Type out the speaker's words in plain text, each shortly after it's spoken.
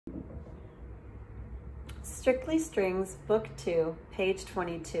Strictly Strings, Book 2, page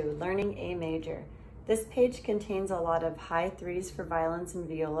 22, Learning A Major. This page contains a lot of high threes for violins and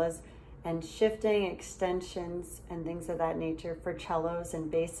violas, and shifting, extensions, and things of that nature for cellos and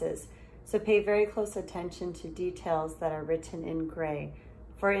basses. So pay very close attention to details that are written in gray.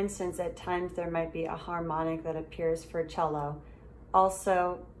 For instance, at times there might be a harmonic that appears for cello.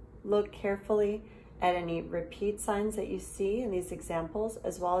 Also, look carefully at any repeat signs that you see in these examples,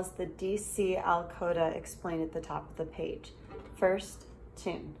 as well as the DC al coda explained at the top of the page. First,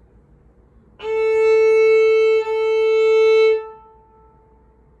 tune.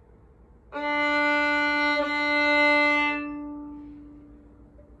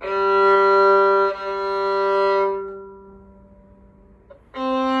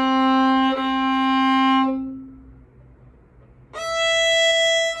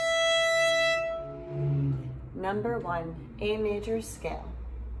 Number 1, A major scale.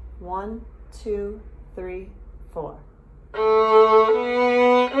 1, 2, 3, 4.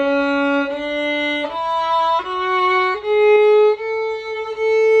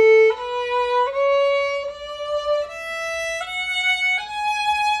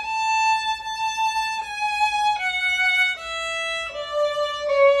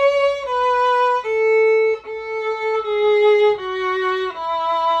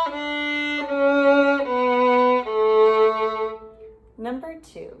 Number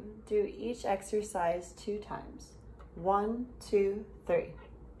 2, do each exercise 2 times. 1, 2, 3.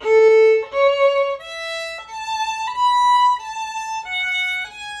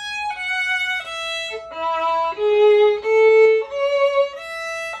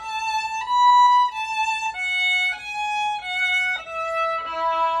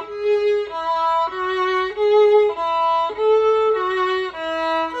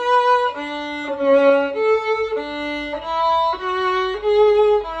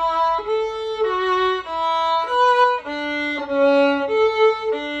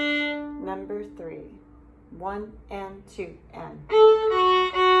 Number 3, 1 and 2 and.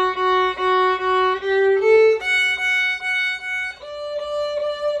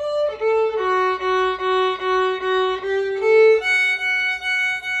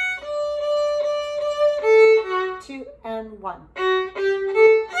 Two and 1.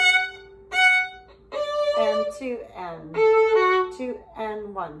 And 2 and. 2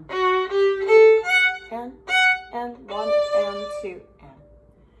 and 1. And 1 and 2 and.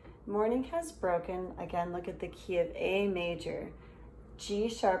 Morning has broken. Again, look at the key of A major. G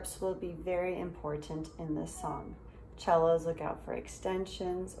sharps will be very important in this song. Cellos, look out for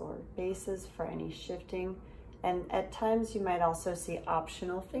extensions, or basses for any shifting. And at times you might also see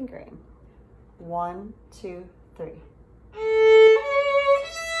optional fingering. 1, 2, 3.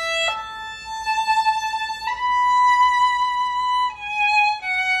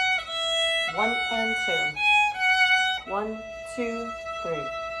 One and 2. 1, 2, 3.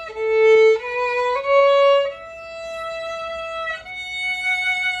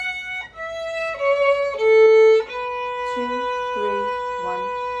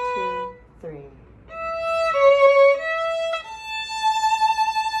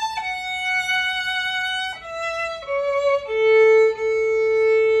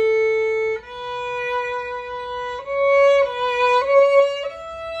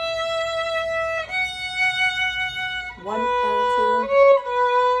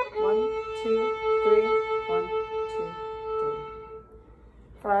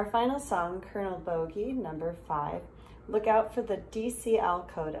 For our final song, Colonel Bogey, number 5, look out for the DC al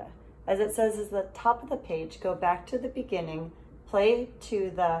coda. As it says at the top of the page, go back to the beginning, play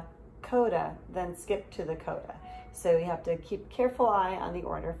to the coda, then skip to the coda. So you have to keep careful eye on the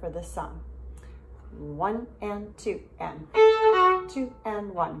order for this song. 1 and 2 and. 2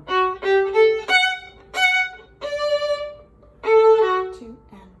 and 1. 2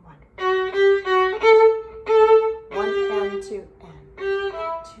 and 1. 1 and 2 and.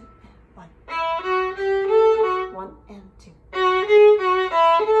 2 and 1. 1 and 2.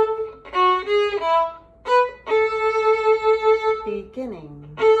 Beginning.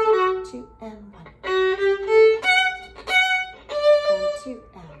 2 and 1. And 2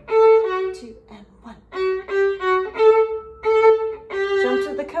 and 2 and 1. Jump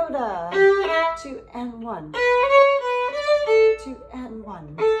to the coda. 2 and 1. 2 and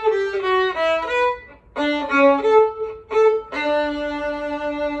 1.